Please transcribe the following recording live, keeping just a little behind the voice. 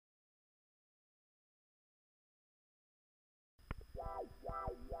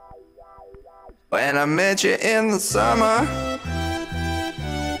When I met you in the summer,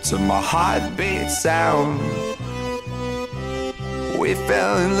 to my heartbeat sound, we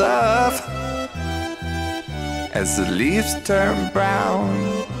fell in love as the leaves turn brown.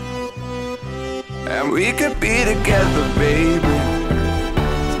 And we could be together, baby,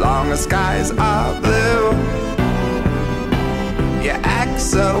 as long as skies are blue. You act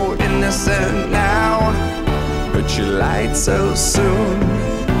so innocent now, but you lied so soon.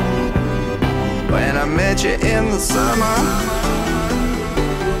 When I met you in the summer,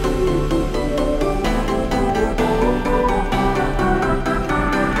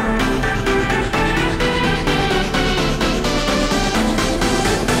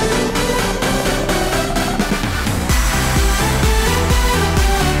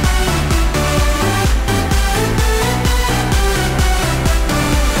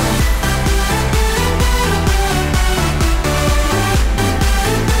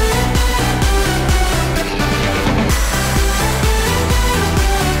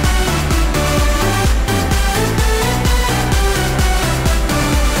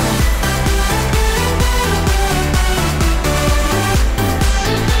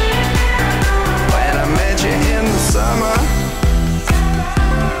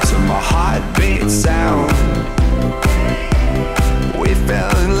 sound, we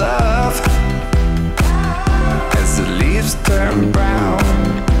fell in love as the leaves turn brown.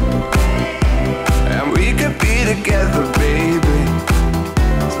 And we could be together, baby,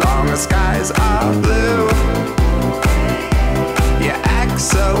 as long as skies are blue. You act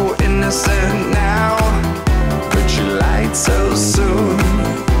so innocent now, but you lied so soon.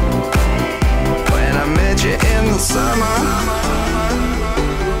 When I met you in the summer,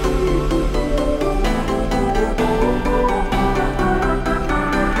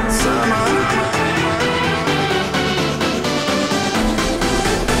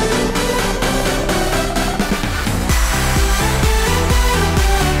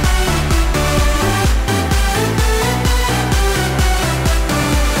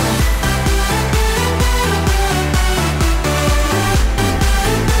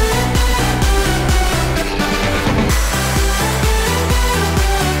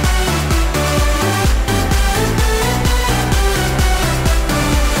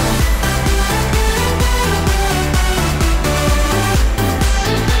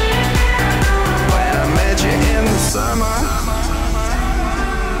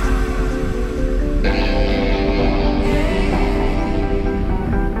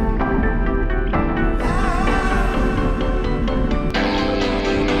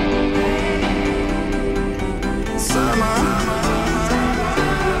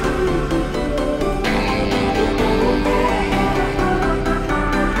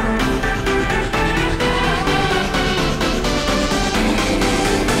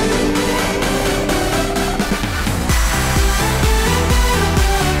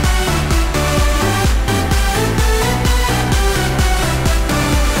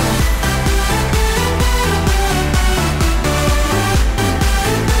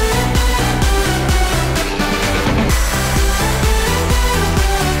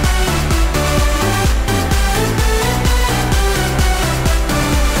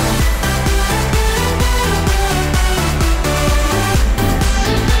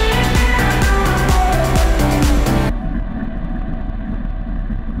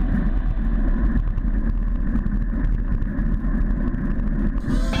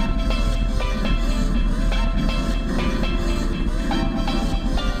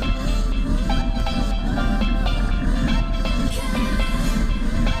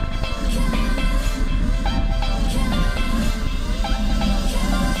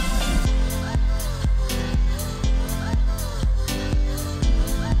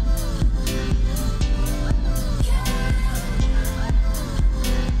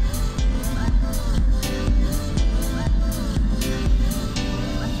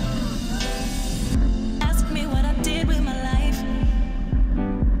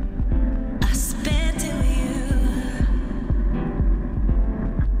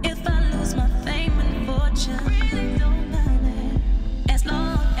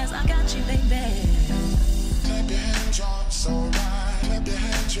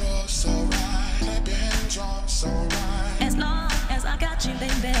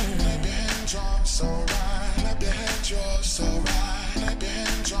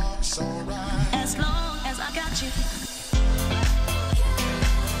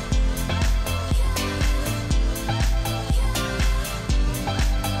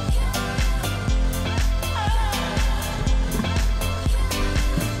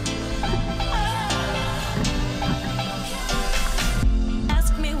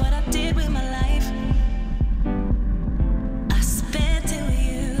 ask me what I did with my life.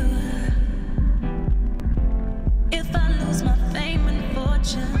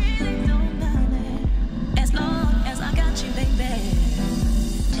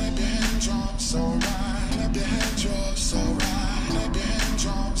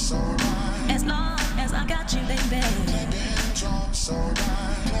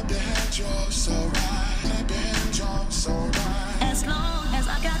 As long as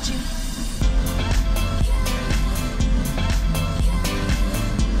I got you.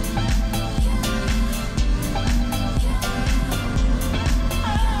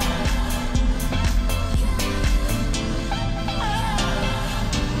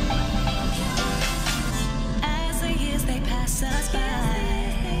 As the years they pass us by,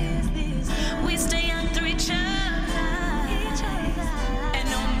 we stay young through each other. And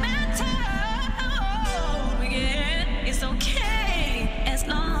no matter how old we get, it's okay as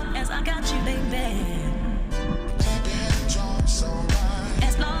long as I got you, baby.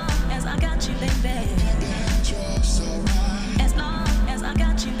 As long as I got you, baby. As long as I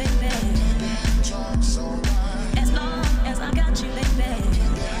got you, baby. As long as I got you, baby.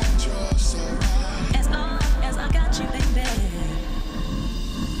 As long as I got you, baby.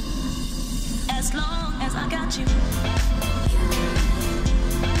 As long as I got you.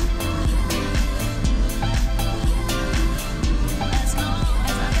 As long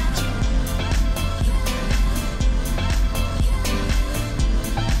as I got you. As long as I got you.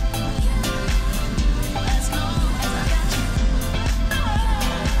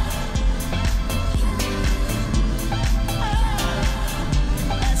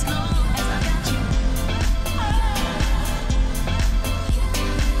 As long as I got you.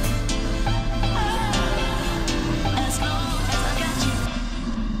 As long as I got you.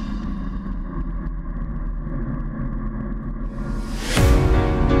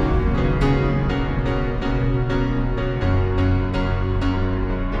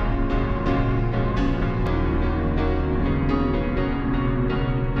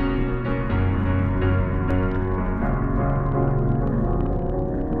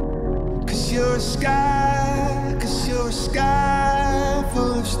 Cause you're a sky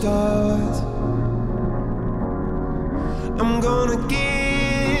full of stars. I'm gonna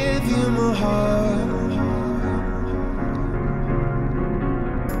give you my heart.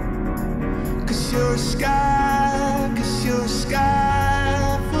 Cause you're a sky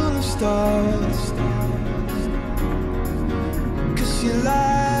full of stars. Cause you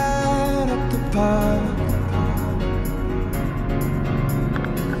light up the park.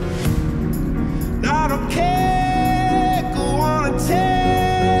 I don't care, go on and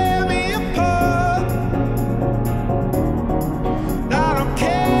tear me apart. I don't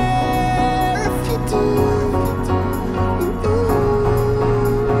care if you do.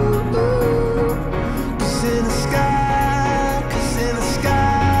 Cause in the sky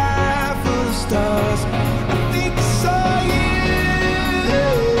full of stars, I think I saw you.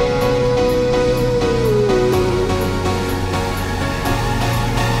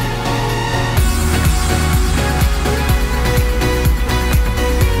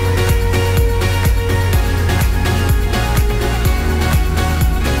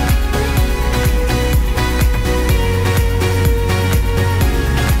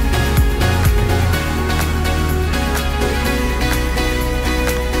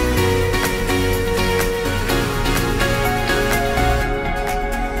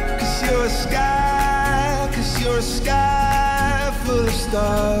 Cause you're a sky full of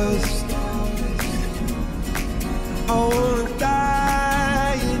stars. I wanna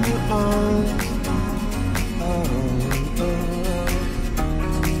die in your arms.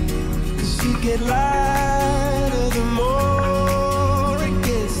 Cause you get lighter the more it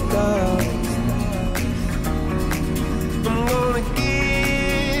gets dark. I'm gonna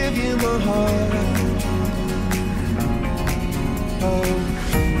give you my heart.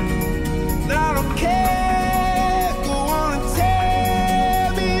 I don't care, go on and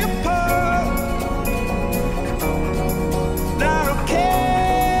tear me apart. I don't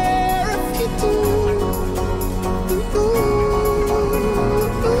care if you do.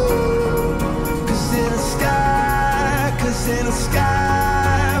 Cause in the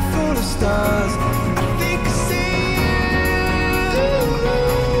sky full of stars, I think I see you.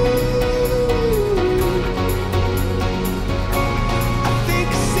 I think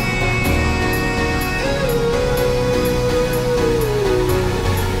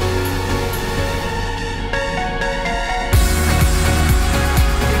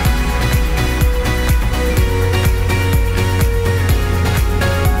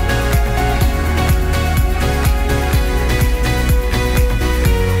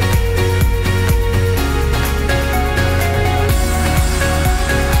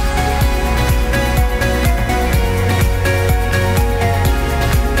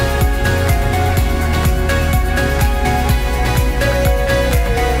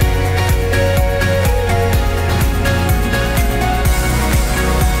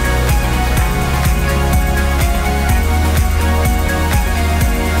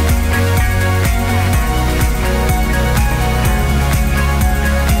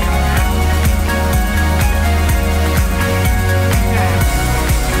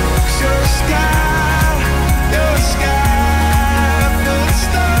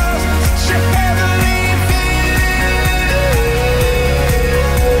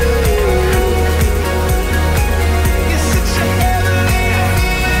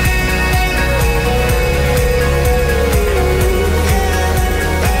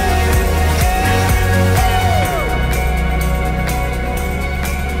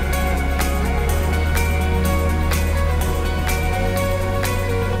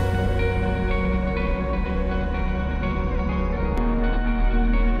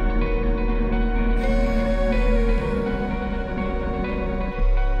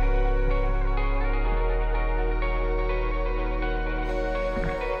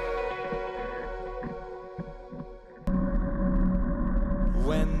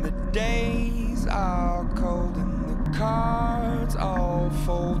When the days are cold and the cards all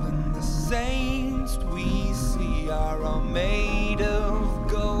fold and the saints we see are all made of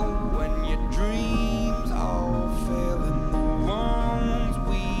gold, when your dreams all fail and the ones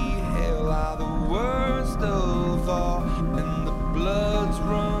we hail are the worst of all and the bloods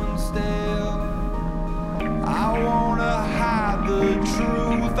run stale. I wanna hide the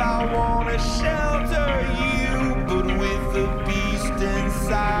truth, I wanna shelter you, but with the beast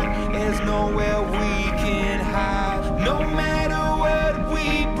inside, there's nowhere we can hide. No matter what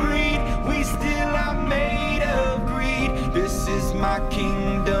we breed, we still are made of greed. This is my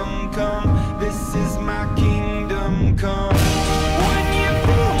kingdom come, this is my kingdom come. When you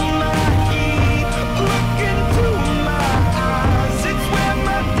feel my heat, look into my eyes, it's where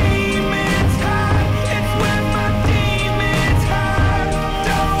my demons hide, it's where my demons hide.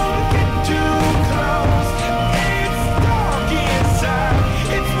 Don't get too close, it's dark inside,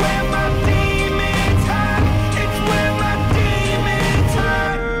 it's where my demons hide, it's where my demons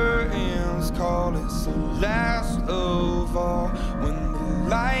hide. Curtains call, it's the last of all. When the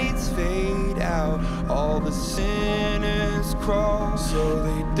lights fade out, all the sinners crawl. So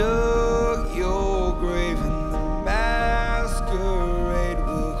they dug your grave and the masquerade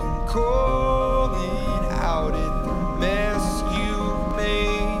will come calling out at the mess you've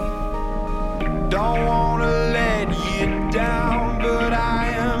made. Don't wanna let you down, but I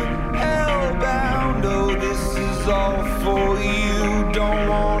am hellbound. Oh, this is all for you. Don't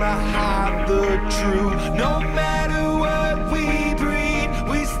wanna hide the truth. No matter what we breed,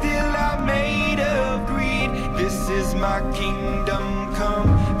 we still are made of greed. This is my kingdom come,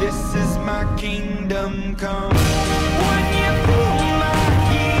 this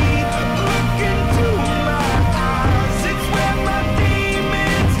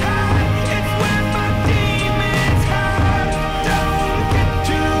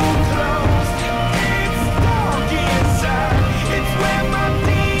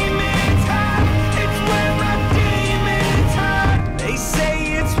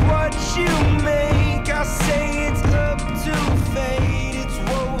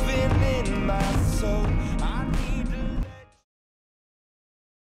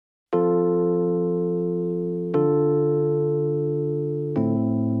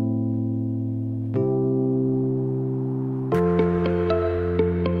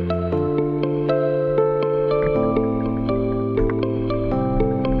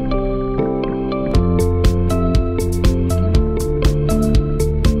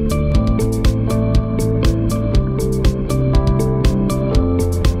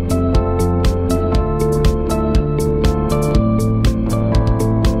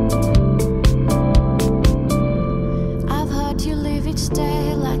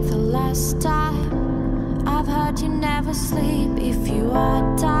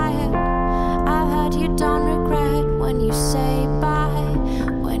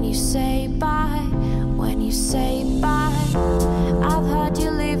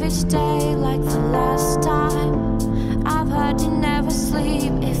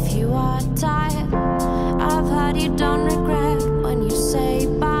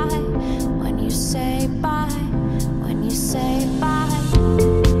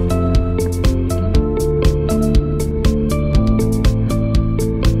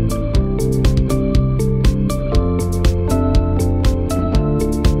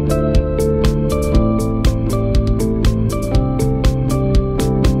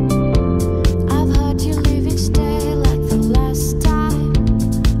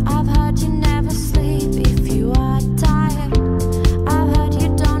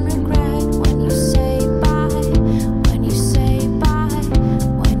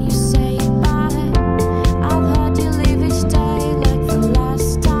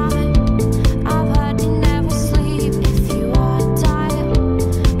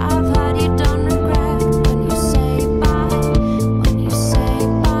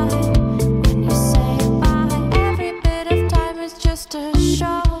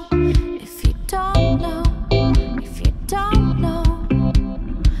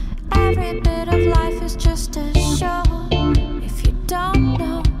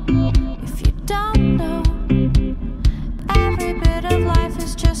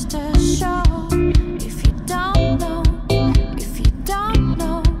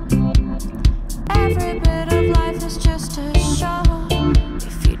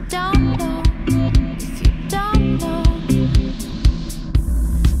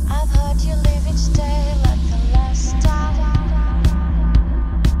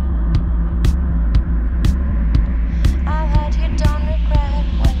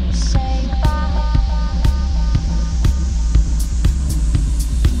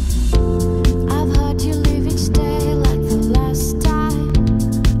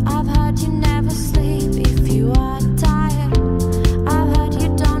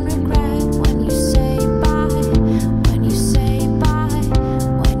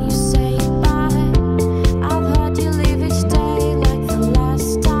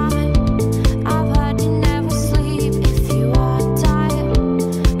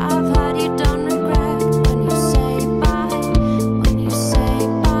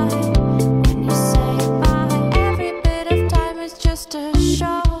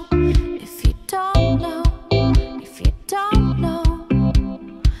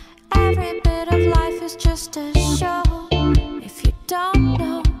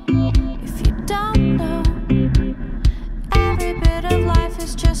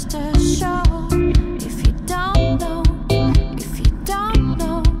is just a show. If you don't know, if you don't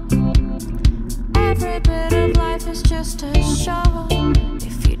know, every bit of life is just a show.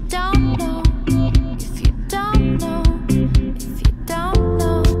 If you don't know, if you don't know, if you don't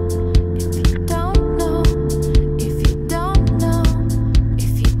know, if you don't know, if you don't know,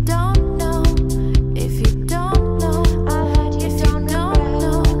 if you don't know, if you don't know, I heard you don't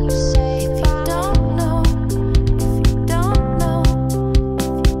know, you say if you don't know, if you don't know,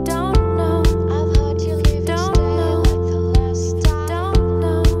 if you don't know, I've heard you leave don't know like the last time. Don't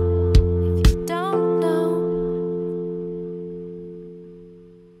know, if you don't know.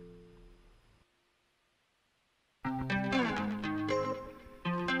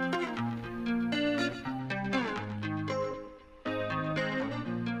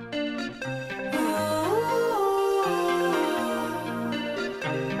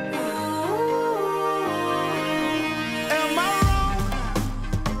 Am I wrong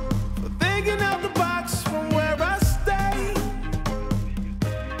for thinking out the box from where I stay?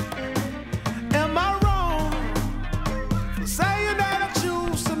 Am I wrong for saying that I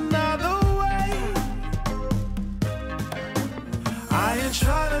choose another way? I ain't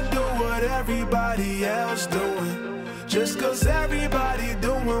trying to do what everybody else doing, just 'cause everybody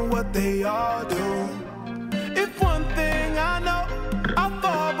doing what they all do. If one thing I know, I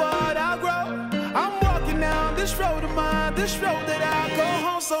fall but I grow. I'm walking down this road of mine, this road that I go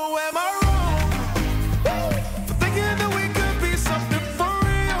home. So am I wrong for thinking that we could be something for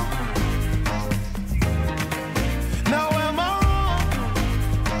real? Now am I wrong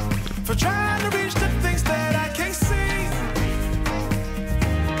for trying